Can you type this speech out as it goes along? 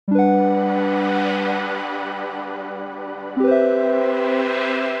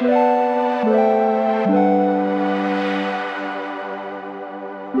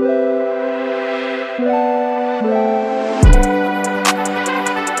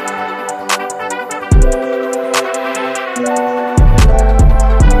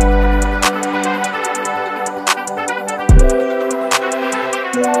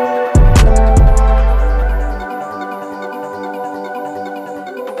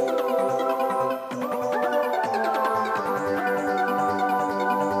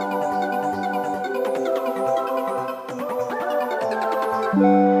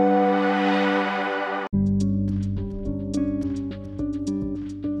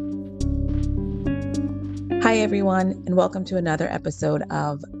Hi, everyone, and welcome to another episode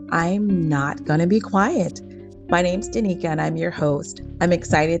of I'm Not Gonna Be Quiet. My name's Danica, and I'm your host. I'm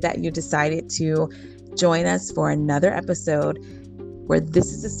excited that you decided to join us for another episode where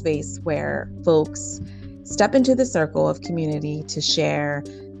this is a space where folks step into the circle of community to share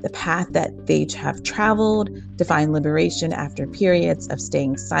the path that they have traveled to find liberation after periods of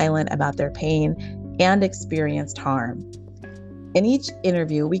staying silent about their pain and experienced harm. In each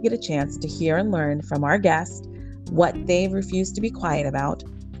interview, we get a chance to hear and learn from our guests what they've refused to be quiet about,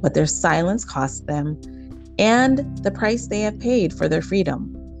 what their silence cost them, and the price they have paid for their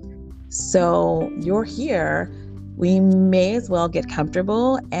freedom. So you're here, we may as well get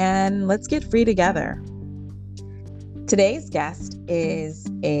comfortable and let's get free together. Today's guest is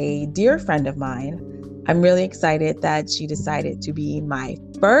a dear friend of mine. I'm really excited that she decided to be my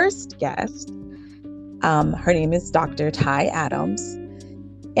first guest. Her name is Dr. Tiy Adams.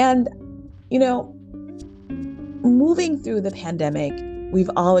 And, moving through the pandemic, we've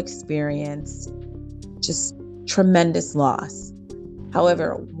all experienced just tremendous loss.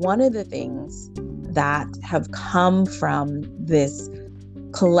 However, one of the things that have come from this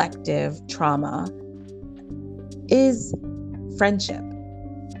collective trauma is friendship.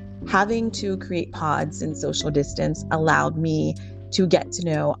 Having to create pods and social distance allowed me to get to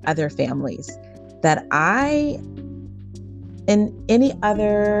know other families that I, in any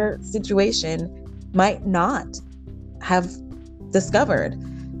other situation, might not have discovered.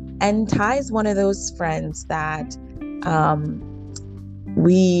 And Ty's one of those friends that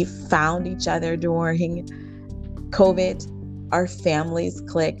we found each other during COVID. Our families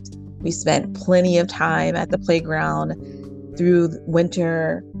clicked. We spent plenty of time at the playground through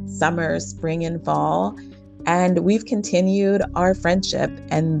winter, summer, spring, and fall. And we've continued our friendship,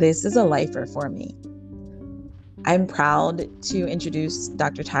 and this is a lifer for me. I'm proud to introduce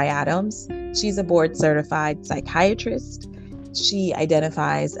Dr. Tiy Adams. She's a board-certified psychiatrist. She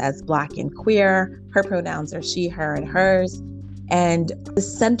identifies as Black and queer. Her pronouns are she, her, and hers. And the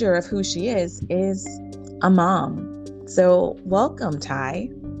center of who she is a mom. So welcome,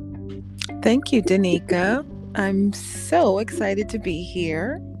 Tiy. Thank you, Danica. I'm so excited to be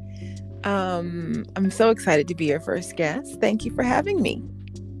here. I'm so excited to be your first guest. Thank you for having me.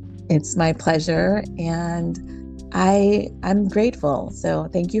 It's my pleasure, and I'm grateful. So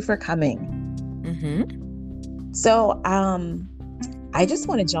thank you for coming. Mm-hmm. So I just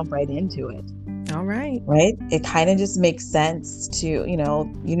want to jump right into it. All right. Right? It kind of just makes sense to, you know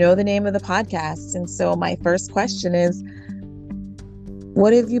the name of the podcast. And so my first question is,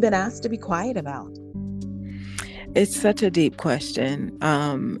 what have you been asked to be quiet about? It's such a deep question,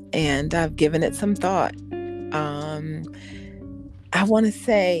 and I've given it some thought. I want to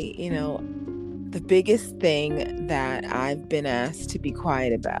say, the biggest thing that I've been asked to be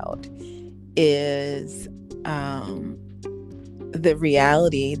quiet about is the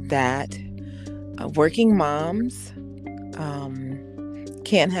reality that working moms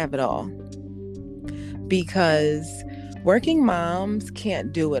can't have it all, because working moms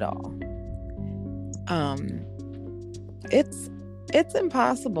can't do it all. It's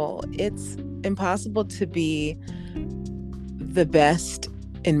impossible. It's impossible to be the best,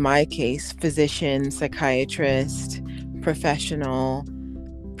 in my case, physician, psychiatrist, professional,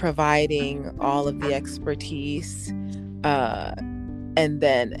 providing all of the expertise, and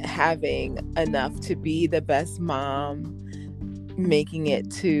then having enough to be the best mom, making it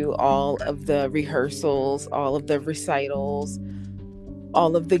to all of the rehearsals, all of the recitals,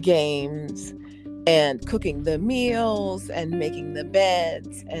 all of the games, and cooking the meals and making the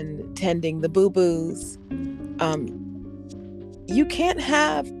beds and tending the boo-boos. You can't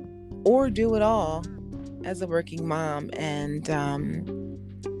have or do it all as a working mom. And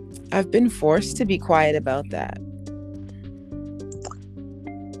I've been forced to be quiet about that.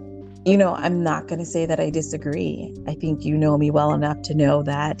 I'm not going to say that I disagree. I think you know me well enough to know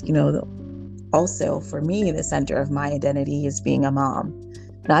that, also for me, the center of my identity is being a mom.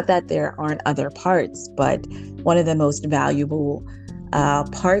 Not that there aren't other parts, but one of the most valuable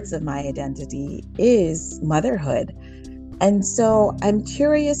parts of my identity is motherhood. And so I'm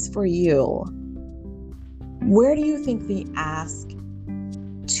curious for you, where do you think the ask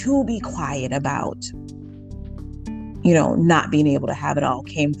to be quiet about, not being able to have it all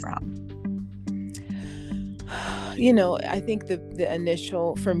came from? I think the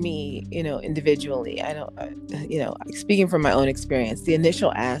initial, for me, individually, I don't, speaking from my own experience, the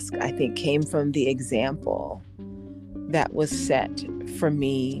initial ask, I think, came from the example that was set for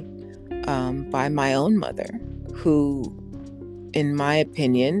me by my own mother, who, in my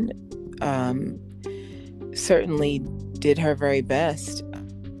opinion, certainly did her very best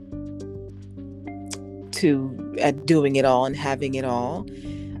at doing it all and having it all,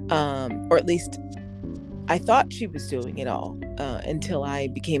 or at least I thought she was doing it all until I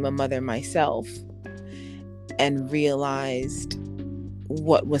became a mother myself and realized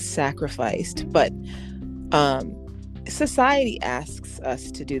what was sacrificed. But society asks us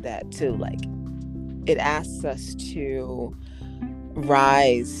to do that too. Like, it asks us to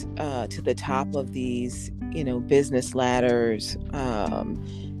rise to the top of these, business ladders,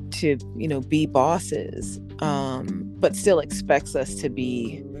 to, be bosses, but still expects us to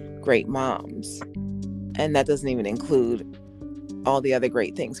be great moms. And that doesn't even include all the other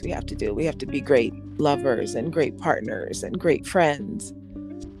great things we have to do. We have to be great lovers and great partners and great friends.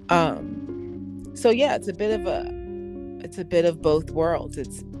 So yeah, it's a bit of both worlds.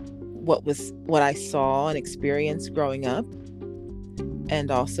 It's what I saw and experienced growing up, and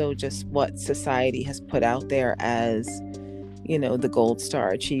also just what society has put out there as, the gold star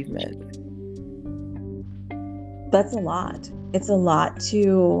achievement. That's a lot. It's a lot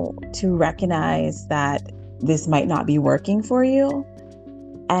to recognize that this might not be working for you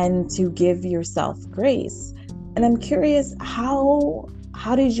and to give yourself grace. And I'm curious, how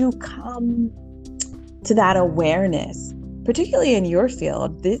did you come to that awareness, particularly in your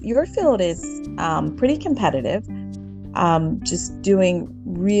field? Your field is pretty competitive. Just doing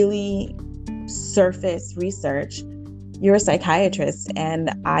really surface research. You're a psychiatrist,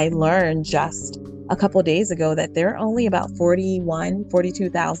 and I learned just a couple of days ago that there are only about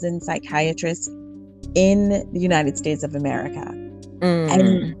 42,000 psychiatrists in the United States of America.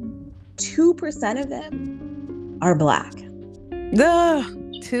 And 2% of them are Black.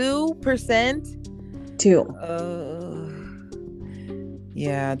 2%? 2.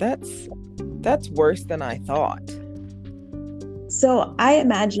 Yeah, that's worse than I thought. So I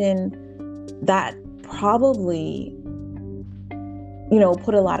imagine that probably,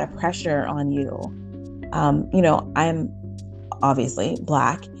 put a lot of pressure on you. I'm obviously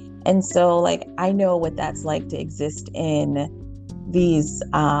Black. And so I know what that's like to exist in these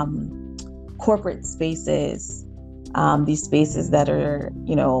corporate spaces, these spaces that are,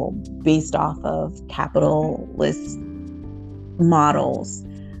 based off of capitalist models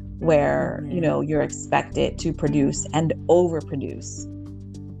where, you're expected to produce and overproduce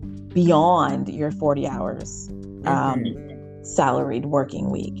beyond your 40 hours salaried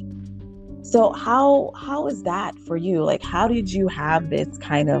working week. So how is that for you? How did you have this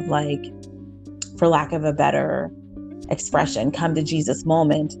kind of, for lack of a better expression, come to Jesus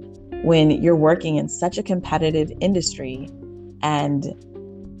moment when you're working in such a competitive industry and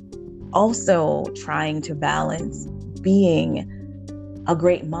also trying to balance being a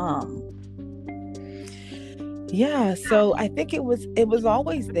great mom? Yeah, so I think it was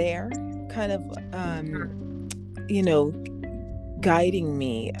always there, kind of, guiding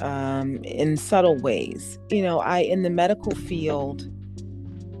me in subtle ways. In the medical field,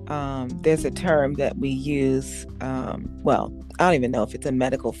 there's a term that we use, well, I don't even know if it's a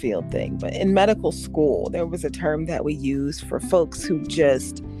medical field thing, but in medical school, there was a term that we used for folks who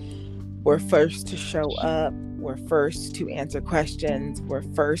just were first to show up, were first to answer questions, were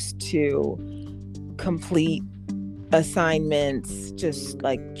first to complete assignments, just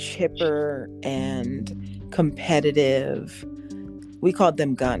chipper and competitive. We called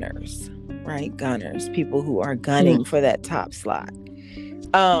them gunners, right? Gunners, people who are gunning for that top slot.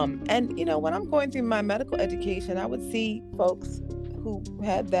 And when I'm going through my medical education, I would see folks who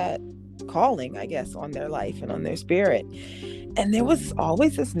had that calling, I guess, on their life and on their spirit. And there was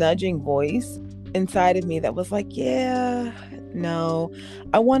always this nudging voice inside of me that was like, yeah, no,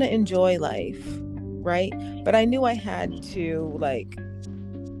 I want to enjoy life, right? But I knew I had to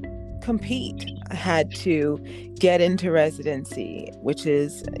compete. I had to get into residency, which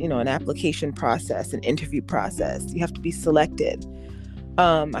is, an application process, an interview process. You have to be selected.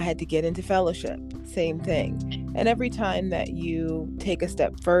 I had to get into fellowship, same thing. And every time that you take a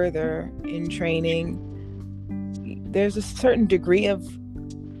step further in training, there's a certain degree of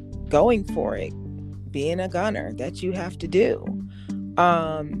going for it, being a gunner that you have to do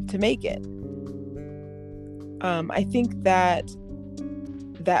to make it. I think that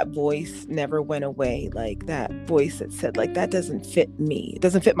voice never went away, like that voice that said, like, that doesn't fit me. It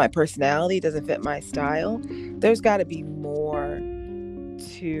doesn't fit my personality. It doesn't fit my style. There's got to be more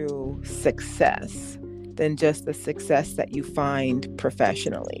to success than just the success that you find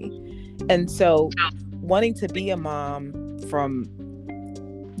professionally. And so wanting to be a mom from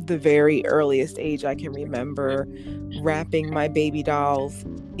the very earliest age I can remember, wrapping my baby dolls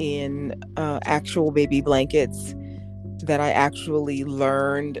in actual baby blankets that I actually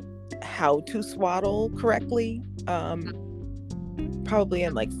learned how to swaddle correctly, probably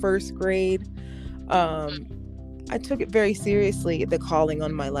in like first grade. I took it very seriously, the calling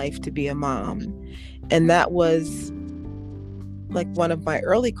on my life to be a mom. And that was like one of my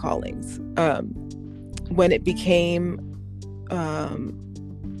early callings. When it became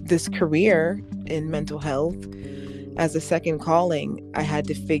this career in mental health as a second calling, I had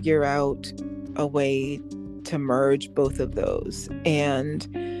to figure out a way to merge both of those.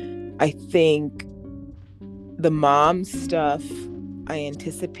 And I think the mom stuff I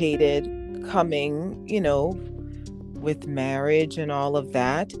anticipated coming, with marriage and all of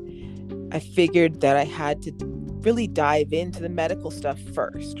that. I figured that I had to really dive into the medical stuff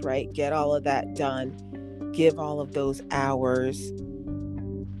first, right? Get all of that done, give all of those hours,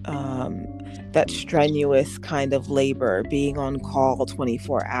 that strenuous kind of labor, being on call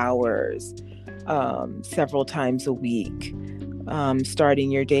 24 hours, several times a week, starting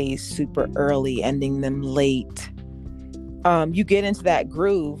your days super early, ending them late. You get into that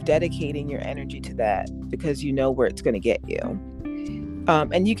groove, dedicating your energy to that because you know where it's going to get you.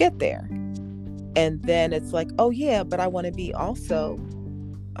 And you get there. And then it's like, oh yeah, but I want to be also,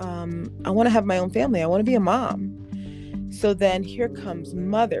 I want to have my own family. I want to be a mom. So then here comes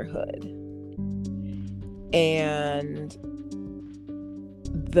motherhood. And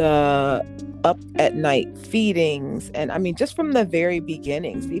the up at night feedings. And I mean, just from the very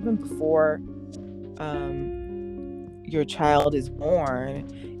beginnings, even before your child is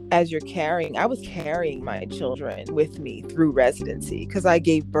born, as you're carrying, I was carrying my children with me through residency because I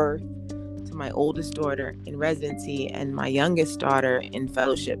gave birth to my oldest daughter in residency and my youngest daughter in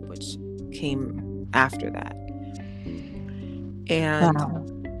fellowship, which came after that. And wow.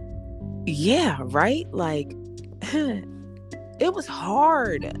 Yeah, right? Like, it was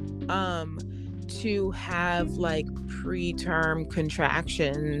hard to have like preterm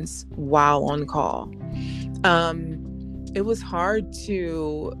contractions while on call. It was hard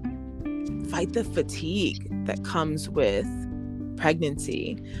to fight the fatigue that comes with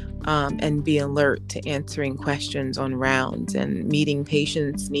pregnancy, and be alert to answering questions on rounds and meeting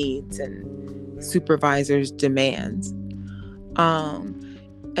patients' needs and supervisors' demands.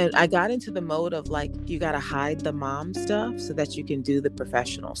 And I got into the mode of like, you got to hide the mom stuff so that you can do the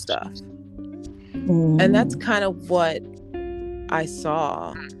professional stuff. And that's kind of what I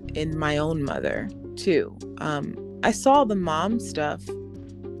saw in my own mother too. I saw the mom stuff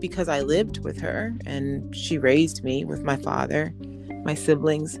because I lived with her and she raised me with my father, my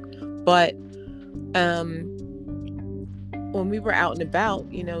siblings. But when we were out and about,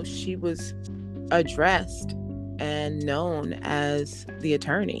 she was addressed and known as the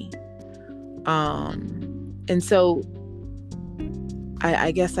attorney. And so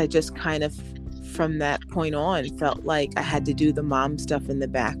I guess I just kind of, from that point on, felt like I had to do the mom stuff in the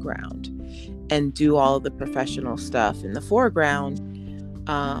background and do all of the professional stuff in the foreground.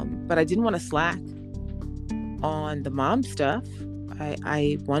 But I didn't want to slack on the mom stuff.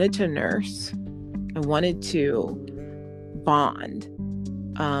 I wanted to nurse. I wanted to bond.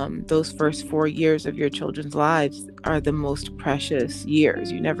 Those first 4 years of your children's lives are the most precious years.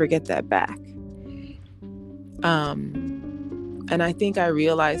 You never get that back. And I think I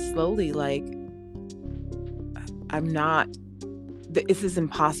realized slowly, like, this is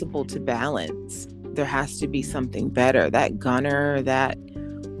impossible to balance. There has to be something better. That gunner, that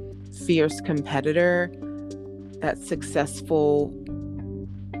fierce competitor, that successful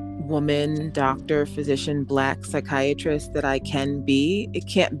woman, doctor, physician, Black psychiatrist that I can be, it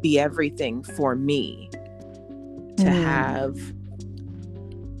can't be everything for me to have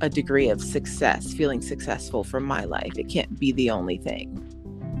a degree of success, feeling successful from my life. It can't be the only thing.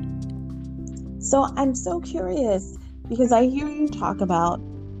 So I'm so curious because I hear you talk about,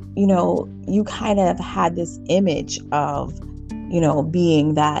 you kind of had this image of,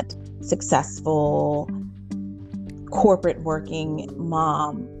 being that successful corporate working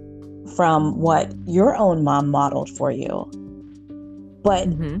mom from what your own mom modeled for you. But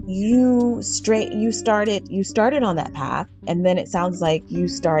Mm-hmm. you started on that path, and then it sounds like you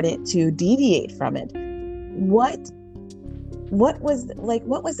started to deviate from it. What was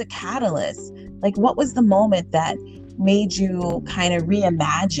the catalyst? Like, what was the moment that made you kind of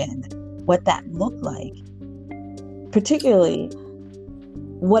reimagine what that looked like, particularly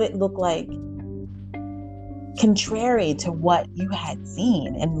what it looked like contrary to what you had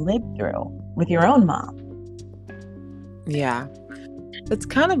seen and lived through with your own mom? Yeah. It's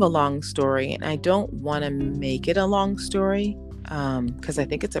kind of a long story, and I don't want to make it a long story because I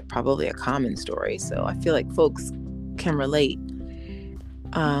think it's probably a common story. So I feel like folks can relate.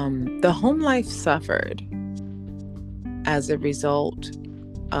 The home life suffered as a result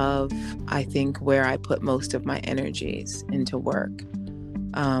of, I think, where I put most of my energies into work.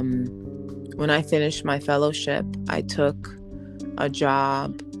 When I finished my fellowship, I took a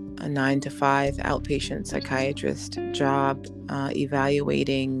job, a 9-to-5 outpatient psychiatrist job,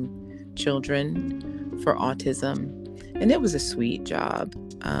 evaluating children for autism. And it was a sweet job.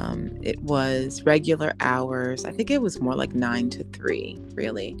 It was regular hours. I think it was more like 9 to 3,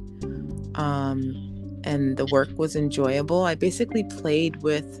 really. And the work was enjoyable. I basically played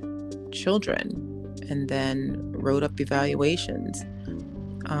with children and then wrote up evaluations.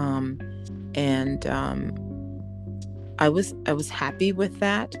 I was happy with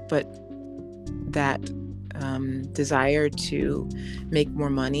that, but that desire to make more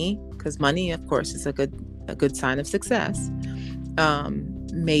money, because money, of course, is a good sign of success,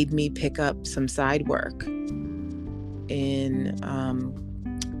 made me pick up some side work in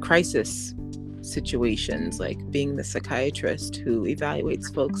crisis situations, like being the psychiatrist who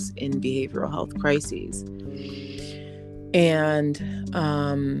evaluates folks in behavioral health crises. And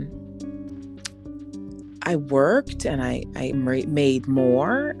I worked and I made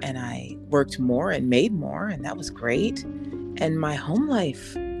more, and I worked more and made more, and that was great. And my home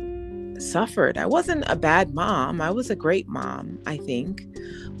life suffered. I wasn't a bad mom. I was a great mom, I think,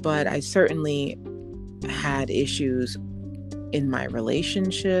 but I certainly had issues in my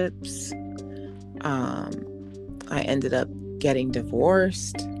relationships. I ended up getting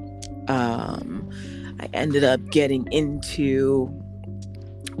divorced. I ended up getting into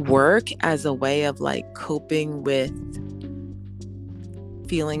work as a way of like coping with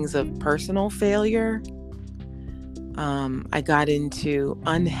feelings of personal failure. I got into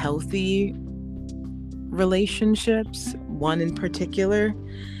unhealthy relationships, one in particular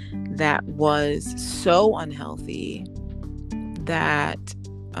that was so unhealthy that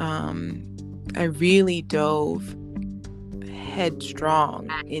I really dove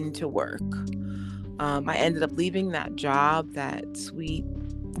headstrong into work. I ended up leaving that job, that sweet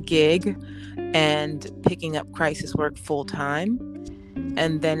gig, and picking up crisis work full time,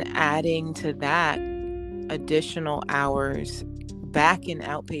 and then adding to that additional hours back in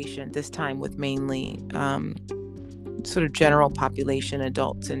outpatient, this time with mainly sort of general population,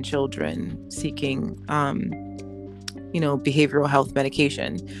 adults and children seeking behavioral health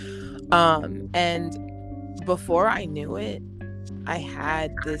medication. And before I knew it, I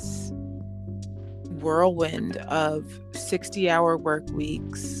had this whirlwind of 60-hour work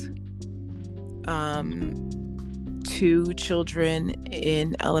weeks, 2 children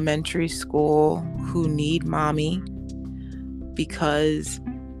in elementary school who need mommy because,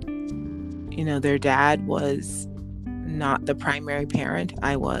 their dad was not the primary parent.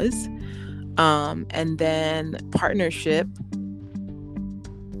 I was. And then partnership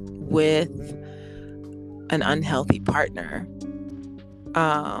with an unhealthy partner.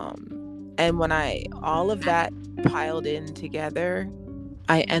 And when all of that piled in together,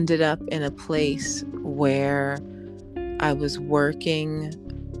 I ended up in a place where I was working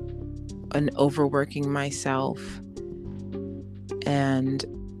and overworking myself and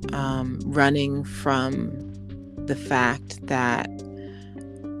running from the fact that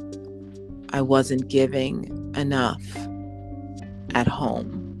I wasn't giving enough at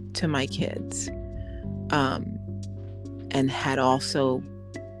home to my kids, and had also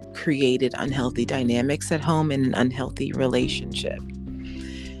created unhealthy dynamics at home in an unhealthy relationship.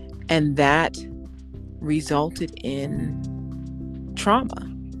 And that resulted in trauma.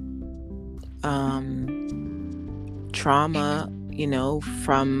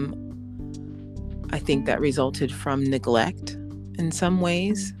 I think that resulted from neglect in some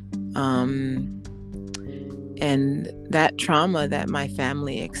ways. And that trauma that my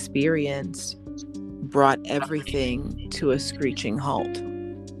family experienced brought everything to a screeching halt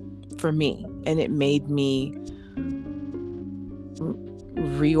for me. And it made me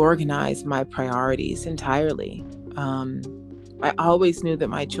reorganize my priorities entirely. I always knew that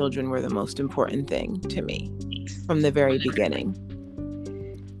my children were the most important thing to me from the very beginning.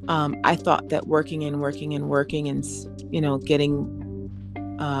 I thought that working and getting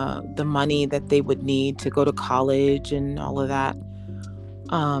the money that they would need to go to college and all of that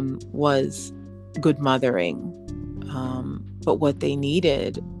was good mothering. But what they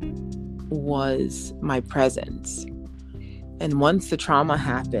needed was my presence. And once the trauma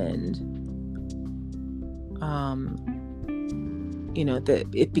happened,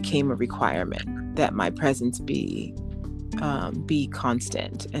 it became a requirement that my presence be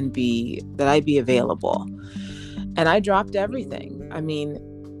constant and that I be available. And I dropped everything. I mean,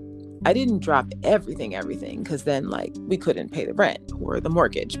 I didn't drop everything, because then we couldn't pay the rent or the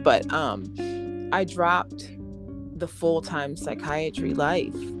mortgage. But I dropped the full-time psychiatry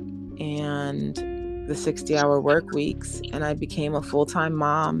life and the 60-hour work weeks, and I became a full-time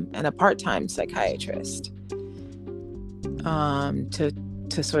mom and a part-time psychiatrist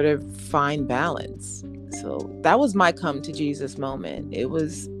to sort of find balance. So that was my come to Jesus moment. It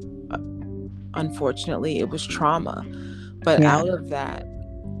was, unfortunately, it was trauma. But out of that,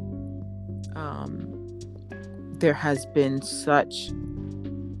 there has been such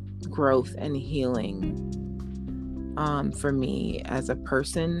growth and healing for me as a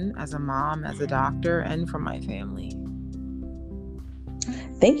person, as a mom, as a doctor, and for my family.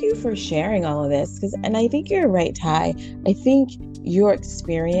 Thank you for sharing all of this. And I think you're right, Ty. I think your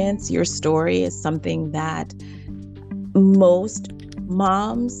experience, your story is something that most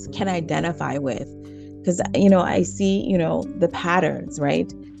moms can identify with. Because, I see, the patterns,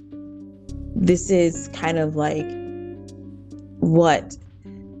 right? This is kind of like what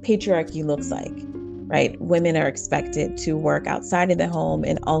patriarchy looks like, right? Women are expected to work outside of the home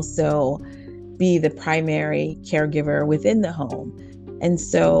and also be the primary caregiver within the home. And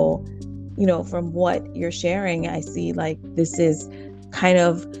so, from what you're sharing, I see this is kind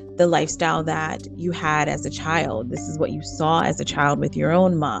of the lifestyle that you had as a child. This is what you saw as a child with your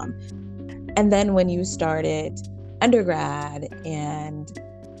own mom. And then when you started undergrad and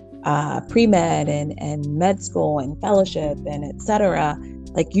pre-med and med school and fellowship and et cetera,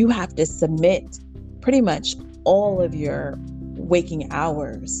 you have to submit pretty much all of your waking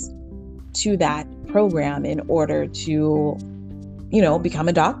hours to that program in order to, become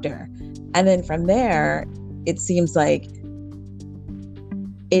a doctor. And then from there, it seems like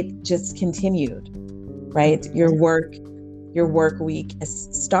it just continued, right? Your work week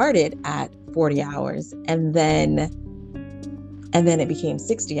started at 40 hours and then it became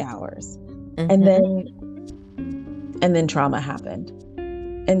 60 hours. Mm-hmm. And then trauma happened.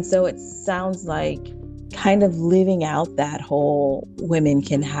 And so it sounds like kind of living out that whole women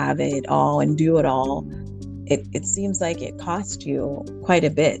can have it all and do it all. It seems like it cost you quite a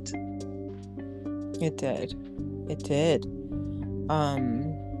bit. It did.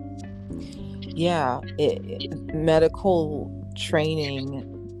 Medical training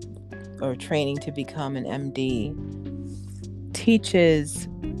or training to become an MD teaches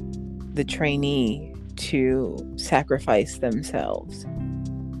the trainee to sacrifice themselves.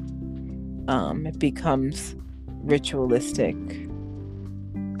 It becomes ritualistic,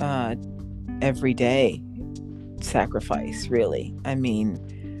 everyday sacrifice, really. I mean,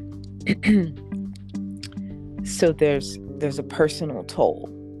 so there's a personal toll,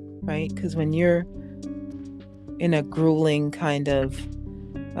 right? Because when you're in a grueling kind of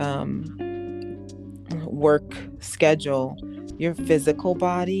work schedule, your physical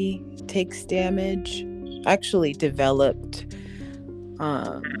body takes damage. I actually developed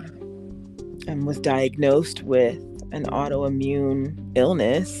and was diagnosed with an autoimmune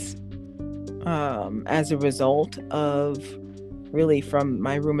illness as a result of, really from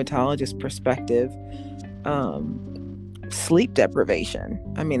my rheumatologist perspective, sleep deprivation.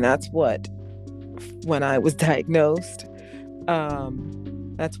 I mean, that's what, when I was diagnosed,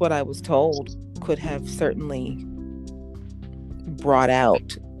 that's what I was told could have certainly brought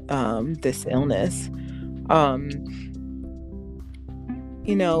out this illness.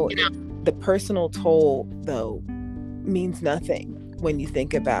 The personal toll, though, means nothing when you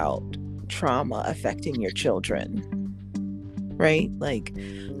think about trauma affecting your children, right?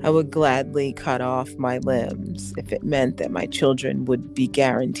 I would gladly cut off my limbs if it meant that my children would be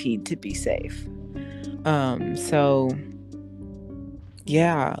guaranteed to be safe. So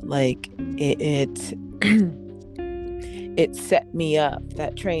yeah, it set me up,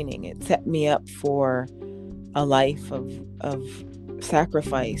 that training, it set me up for a life of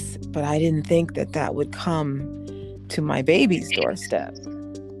sacrifice, but I didn't think that would come to my baby's doorstep.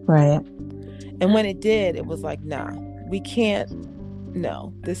 Right. And when it did, it was nah, we can't,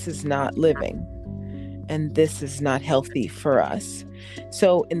 no, this is not living, and this is not healthy for us.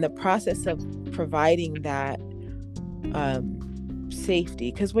 So in the process of providing that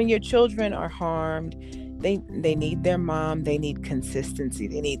safety, because when your children are harmed, they need their mom, they need consistency,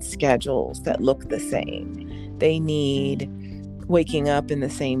 they need schedules that look the same, they need waking up in the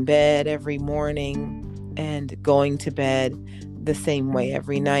same bed every morning and going to bed the same way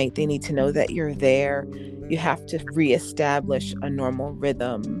every night. They need to know that you're there. You have to reestablish a normal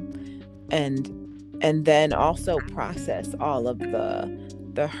rhythm, and then also process all of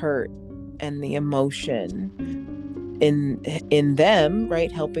the hurt and the emotion in them,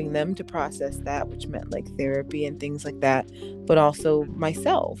 right? Helping them to process that, which meant like therapy and things like that, but also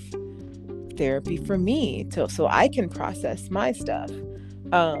myself, therapy for me so I can process my stuff.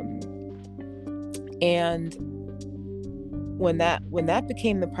 And when that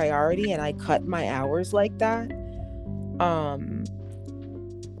became the priority and I cut my hours like that,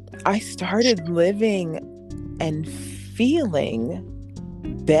 I started living and feeling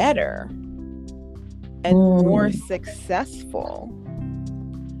better and more successful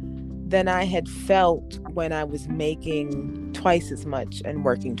than I had felt when I was making twice as much and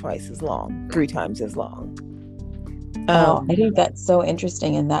working twice as long, 3 times as long. I think that's so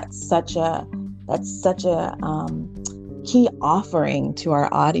interesting, and that's such a key offering to our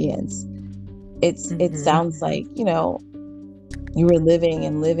audience. It sounds like, you know, you were living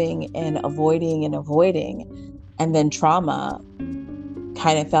and avoiding, and then trauma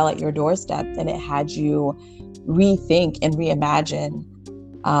kind of fell at your doorstep, and it had you rethink and reimagine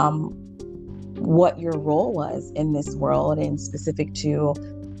what your role was in this world, and specific to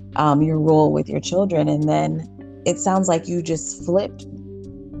your role with your children. And then it sounds like you just flipped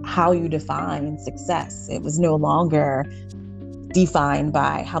how you define success. It was no longer defined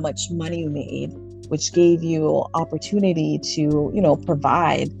by how much money you made, which gave you opportunity to, you know,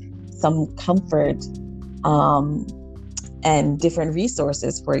 provide some comfort and different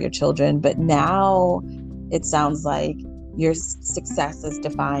resources for your children. But now it sounds like your success is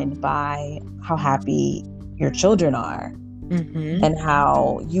defined by how happy your children are and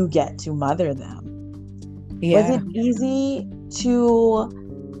how you get to mother them. Was it easy to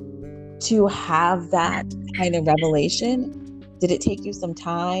have that kind of revelation? Did it take you some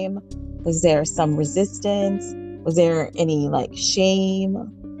time? Was there some resistance? Was there any like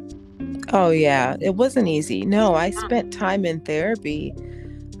shame? Oh yeah, it wasn't easy. No, I spent time in therapy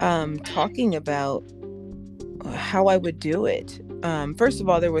talking about how I would do it. First of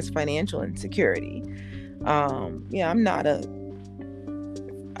all, there was financial insecurity. I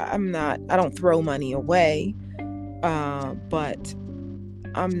don't throw money away, but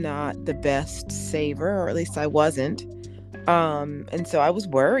I'm not the best saver, or at least I wasn't. And so I was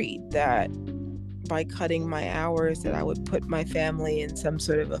worried that by cutting my hours that I would put my family in some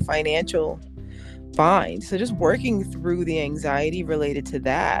sort of a financial bind. So just working through the anxiety related to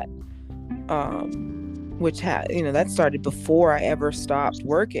that, which had, you know, that started before I ever stopped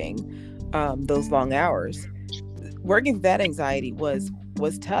working, those long hours. Working through that anxiety was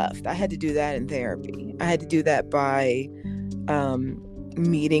tough. I had to do that in therapy. I had to do that by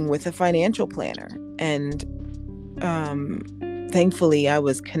meeting with a financial planner. And thankfully, I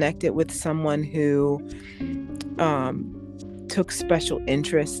was connected with someone who took special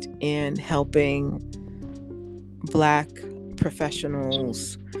interest in helping Black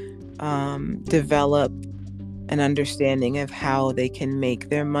professionals develop an understanding of how they can make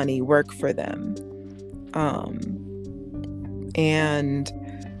their money work for them. And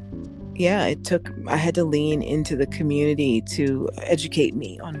yeah, I had to lean into the community to educate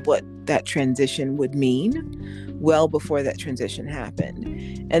me on what that transition would mean well before that transition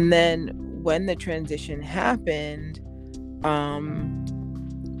happened. And then when the transition happened,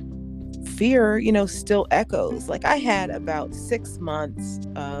 fear, you know, still echoes. Like I had about 6 months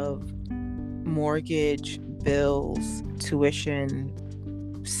of mortgage, bills, tuition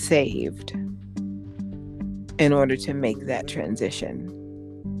saved in order to make that transition.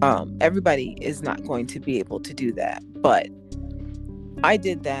 Everybody is not going to be able to do that, but I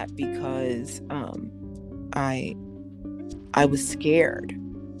did that because I was scared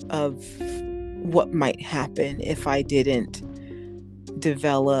of what might happen if I didn't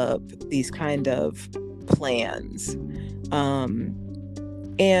develop these kind of plans.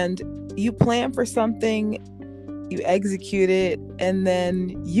 And you plan for something, you execute it, and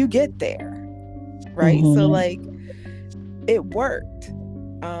then you get there, right? So like it worked.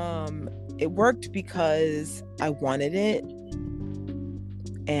 It worked because I wanted it,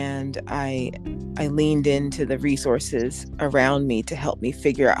 and I leaned into the resources around me to help me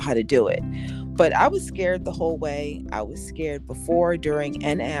figure out how to do it. But I was scared the whole way. I was scared before, during,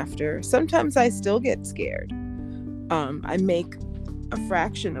 and after. Sometimes I still get scared. I make a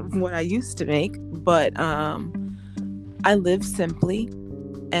fraction of what I used to make, but I live simply,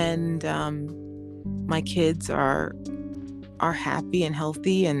 and my kids are happy and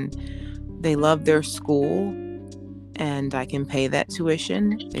healthy, and they love their school, and I can pay that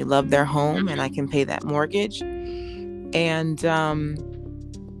tuition. They love their home, and I can pay that mortgage. And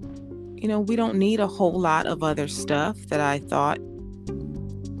we don't need a whole lot of other stuff that I thought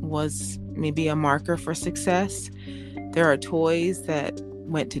was maybe a marker for success. There are toys that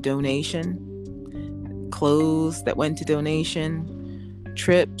went to donation, clothes that went to donation,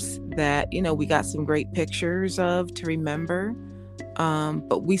 trips that, we got some great pictures of to remember.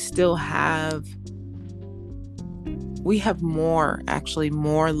 But we have more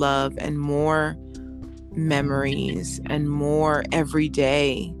love and more memories and more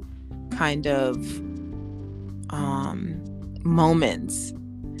everyday kind of moments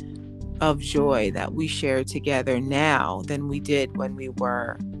of joy that we share together now than we did when we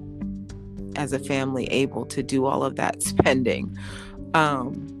were, as a family, able to do all of that spending.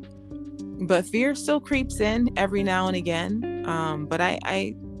 But fear still creeps in every now and again. But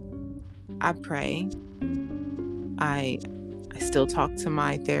I pray. I still talk to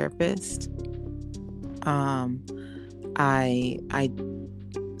my therapist. I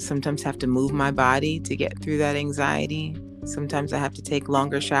sometimes have to move my body to get through that anxiety. Sometimes I have to take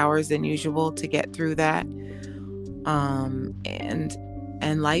longer showers than usual to get through that.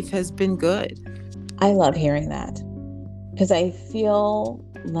 And life has been good. I love hearing that, because I feel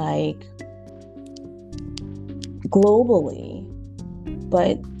like globally,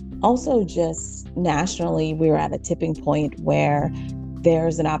 but also just nationally, we're at a tipping point where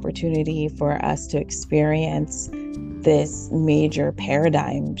there's an opportunity for us to experience this major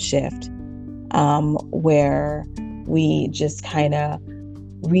paradigm shift, where we just kind of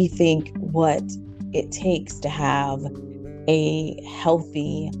rethink what it takes to have a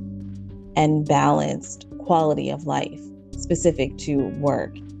healthy and balanced quality of life specific to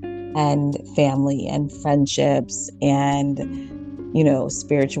work and family and friendships and,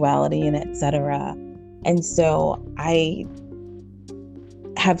 spirituality and etc. And so I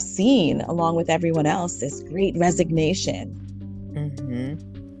have seen, along with everyone else, this great resignation.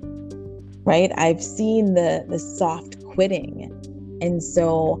 Right? I've seen the soft quitting. And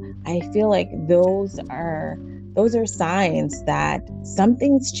so I feel like those are signs that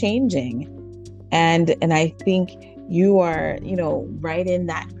something's changing. And I think you are, right in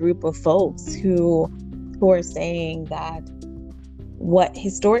that group of folks who are saying that what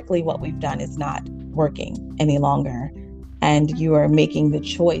we've done is not working any longer. And you are making the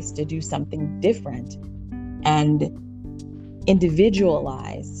choice to do something different and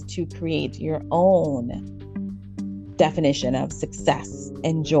individualize to create your own definition of success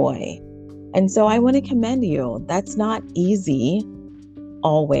and joy. And so I want to commend you. That's not easy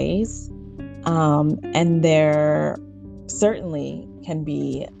always. And there certainly can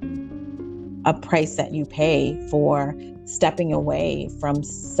be a price that you pay for stepping away from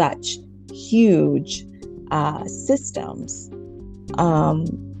such huge systems.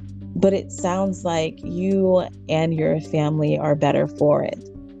 But it sounds like you and your family are better for it.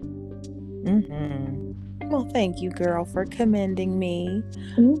 Well, thank you, girl, for commending me.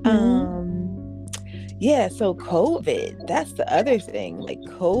 Yeah, so COVID, that's the other thing. Like,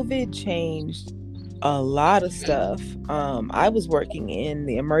 COVID changed a lot of stuff. I was working in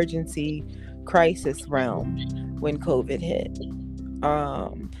the emergency crisis realm when COVID hit.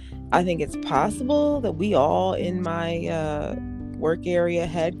 I think it's possible that we all in my work area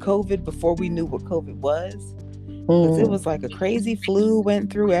had COVID before we knew what COVID was. Because it was like a crazy flu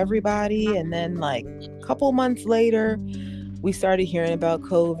went through everybody. And then like a couple months later, we started hearing about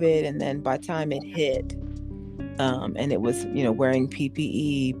COVID. And then by the time it hit, and it was, wearing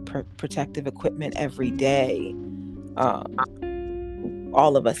PPE, protective equipment every day,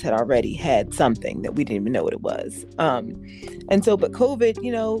 all of us had already had something that we didn't even know what it was. And so, but COVID,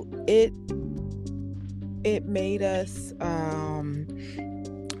 it made us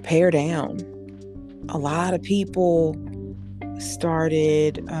pare down. A lot of people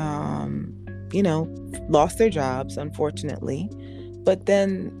started, lost their jobs, unfortunately, but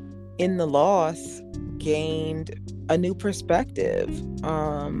then in the loss gained a new perspective.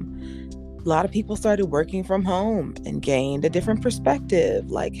 A lot of people started working from home and gained a different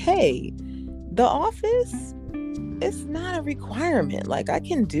perspective. Like, hey, the office is not a requirement. Like, I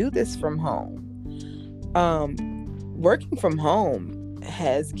can do this from home. Working from home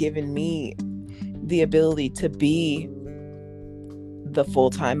has given me the ability to be the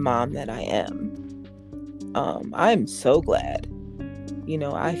full-time mom that I am. I'm so glad.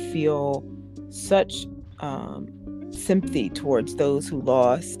 I feel such sympathy towards those who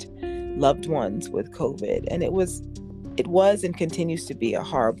lost loved ones with COVID, and it was it was and continues to be a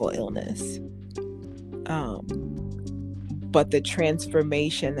horrible illness. But the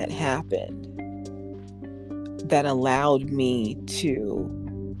transformation that happened that allowed me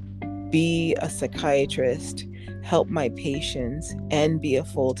to be a psychiatrist, help my patients, and be a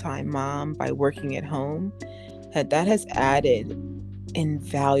full-time mom by working at home, that has added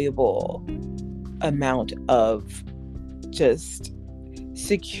invaluable amount of just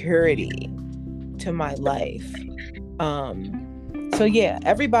security to my life. So yeah,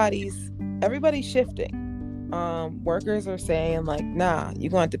 everybody's shifting. Workers are saying like, nah,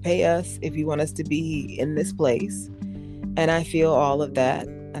 you're going to have to pay us if you want us to be in this place. And I feel all of that,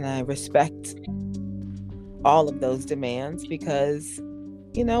 and I respect all of those demands because,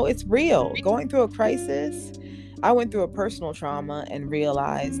 you know, it's real. Going through a crisis, I went through a personal trauma and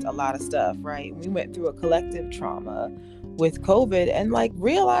realized a lot of stuff, right? We went through a collective trauma with COVID and like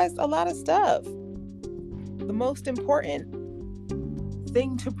realized a lot of stuff. The most important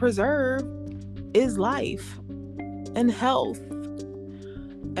thing to preserve is life and health.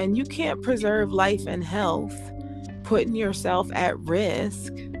 And you can't preserve life and health putting yourself at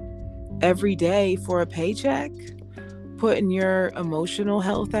risk every day for a paycheck, putting your emotional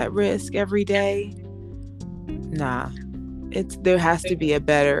health at risk every day. Nah, there has to be a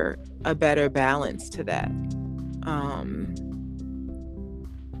better balance to that.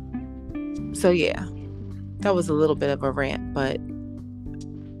 So yeah, that was a little bit of a rant, but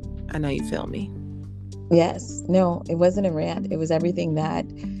I know you feel me. Yes. No, it wasn't a rant. It was everything that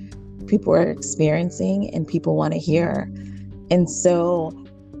people are experiencing and people want to hear. And so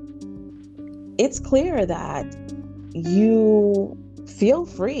it's clear that you feel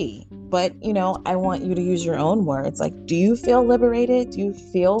free, but, you know, I want you to use your own words. Like, do you feel liberated? Do you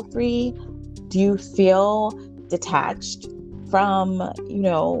feel free? Do you feel detached from, you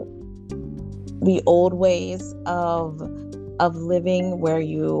know, the old ways of living where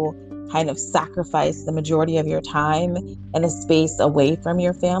you kind of sacrifice the majority of your time in a space away from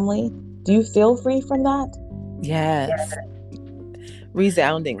your family? Do you feel free from that? Yes.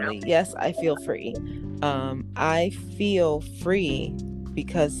 Resoundingly, yes, I feel free. I feel free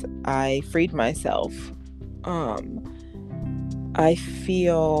because I freed myself. I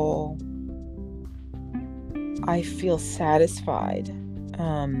feel satisfied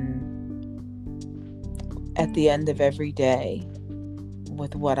at the end of every day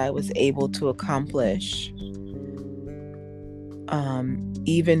with what I was able to accomplish,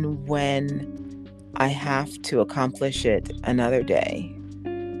 even when I have to accomplish it another day,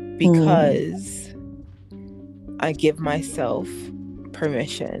 because I give myself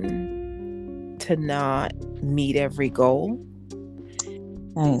permission to not meet every goal.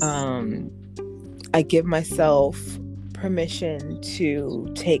 Nice. I give myself permission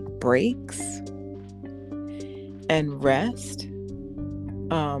to take breaks and rest.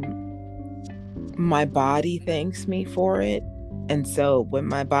 My body thanks me for it. And so when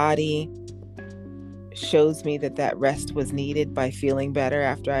my body shows me that rest was needed by feeling better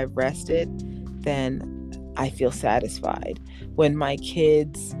after I've rested, then I feel satisfied. When my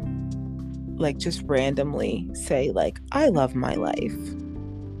kids like just randomly say like, I love my life,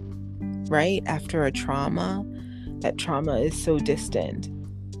 right? After a trauma, that trauma is so distant.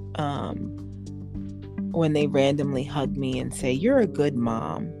 When they randomly hug me and say, you're a good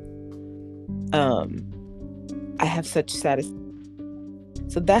mom, I have such satisfaction.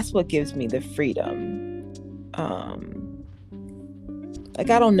 So that's what gives me the freedom. Like,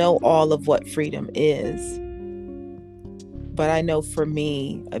 I don't know all of what freedom is, but I know for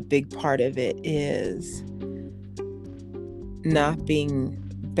me, a big part of it is not being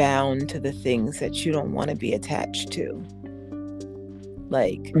bound to the things that you don't want to be attached to.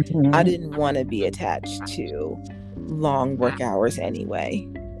 Like, I didn't want to be attached to long work hours anyway.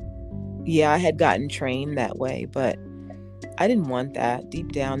 Yeah, I had gotten trained that way, but I didn't want that.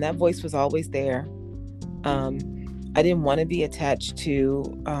 Deep down, that voice was always there. I didn't want to be attached to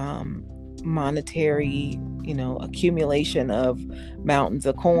monetary, accumulation of mountains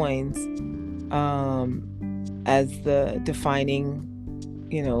of coins as the defining,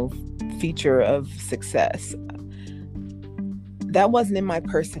 feature of success. That wasn't in my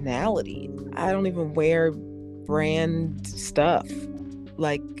personality. I don't even wear brand stuff.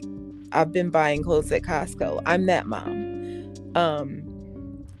 Like, I've been buying clothes at Costco. I'm that mom.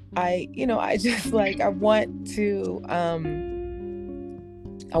 I just like, I want to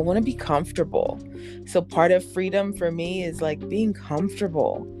be comfortable. So part of freedom for me is like being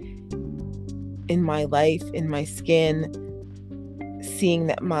comfortable in my life, in my skin, seeing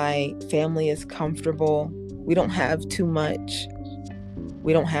that my family is comfortable. We don't have too much.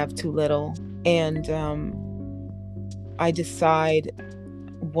 We don't have too little. And I decide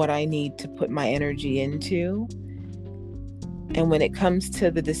what I need to put my energy into. And when it comes to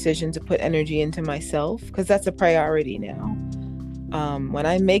the decision to put energy into myself, because that's a priority now, when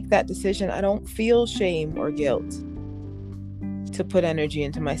I make that decision, I don't feel shame or guilt to put energy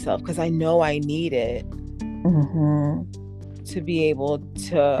into myself, because I know I need it to be able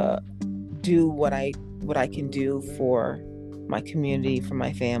to do what I can do for my community, for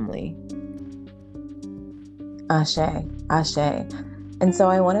my family. Ashe, ashe. And so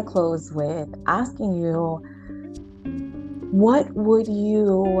I want to close with asking you, what would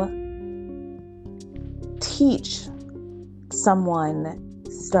you teach someone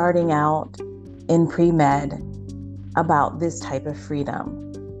starting out in pre-med about this type of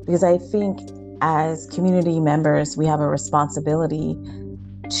freedom? Because I think as community members, we have a responsibility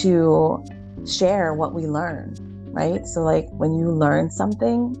to share what we learn, right? So like when you learn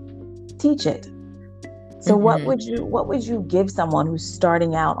something, teach it. So what would you give someone who's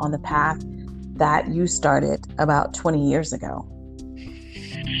starting out on the path that you started about 20 years ago?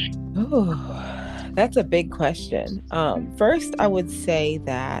 Oh, that's a big question. First, I would say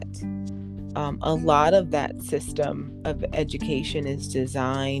that a lot of that system of education is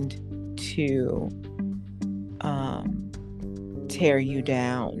designed to tear you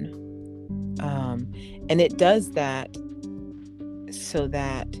down. And it does that so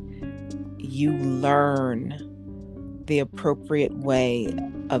that you learn the appropriate way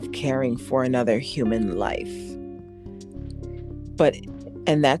of caring for another human life.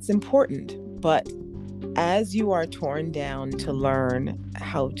 And that's important. But as you are torn down to learn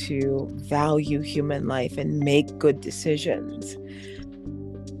how to value human life and make good decisions,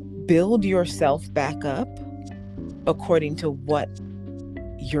 build yourself back up according to what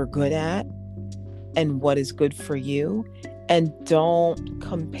you're good at and what is good for you. And don't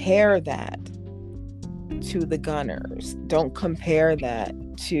compare that to the gunners. Don't compare that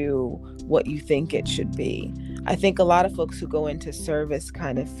to what you think it should be. I think a lot of folks who go into service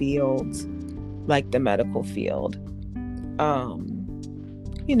kind of fields, like the medical field,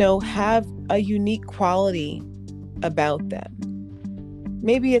 have a unique quality about them.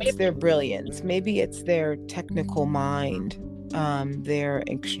 Maybe it's their brilliance. Maybe it's their technical mind. They're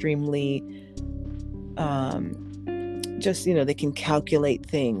extremely they can calculate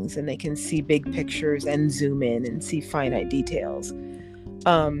things and they can see big pictures and zoom in and see finite details.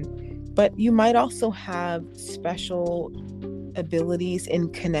 But you might also have special abilities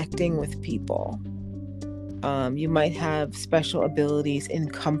in connecting with people. You might have special abilities in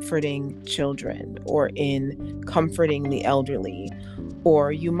comforting children or in comforting the elderly,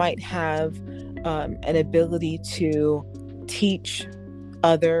 or you might have an ability to teach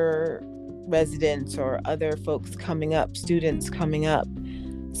other residents or other folks coming up, students coming up.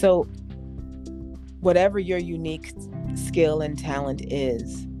 So whatever your unique skill and talent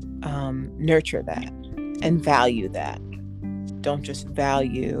is, nurture that and value that. Don't just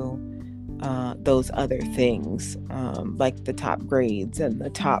value those other things, like the top grades and the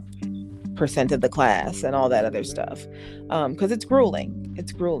top % of the class and all that other stuff, because it's grueling.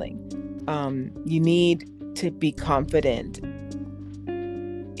 It's grueling. You need to be confident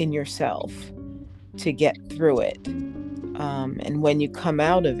in yourself to get through it. And when you come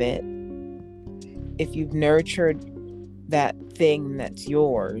out of it, if you've nurtured that thing that's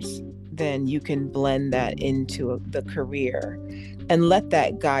yours, then you can blend that into the career and let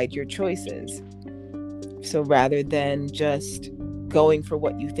that guide your choices. So rather than just going for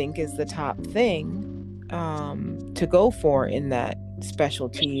what you think is the top thing to go for in that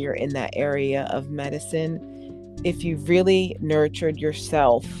specialty or in that area of medicine, if you've really nurtured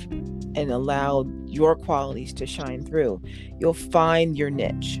yourself and allowed your qualities to shine through, you'll find your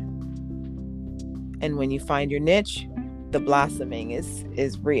niche. And when you find your niche, the blossoming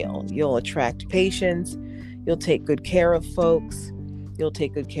is real. You'll attract patients. You'll take good care of folks. You'll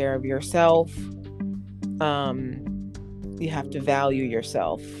take good care of yourself. You have to value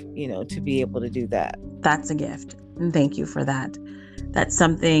yourself, to be able to do that. That's a gift. And thank you for that. That's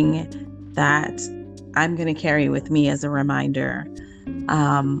something that I'm going to carry with me as a reminder.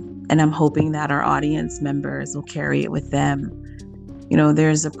 And I'm hoping that our audience members will carry it with them.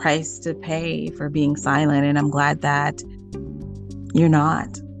 There's a price to pay for being silent, and I'm glad that you're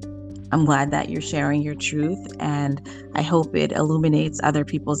not. I'm glad that you're sharing your truth, and I hope it illuminates other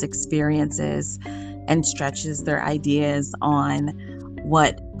people's experiences and stretches their ideas on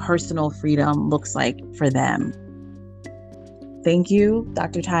what personal freedom looks like for them. Thank you,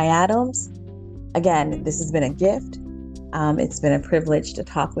 Dr. Tiy Adams. Again, this has been a gift. It's been a privilege to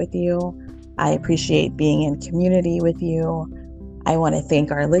talk with you. I appreciate being in community with you. I want to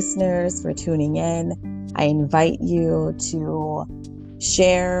thank our listeners for tuning in. I invite you to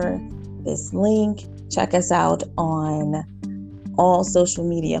share this link. Check us out on all social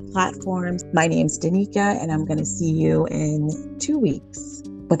media platforms. My name's Danica, and I'm going to see you in 2 weeks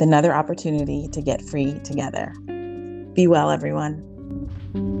with another opportunity to get free together. Be well, everyone.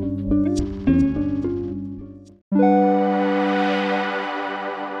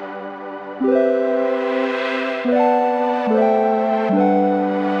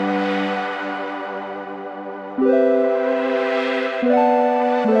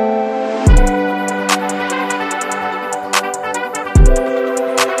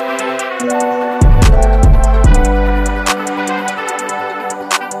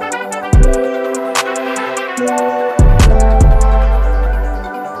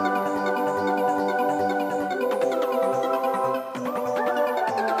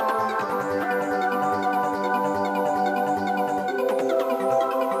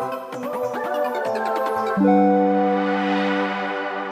 Bye.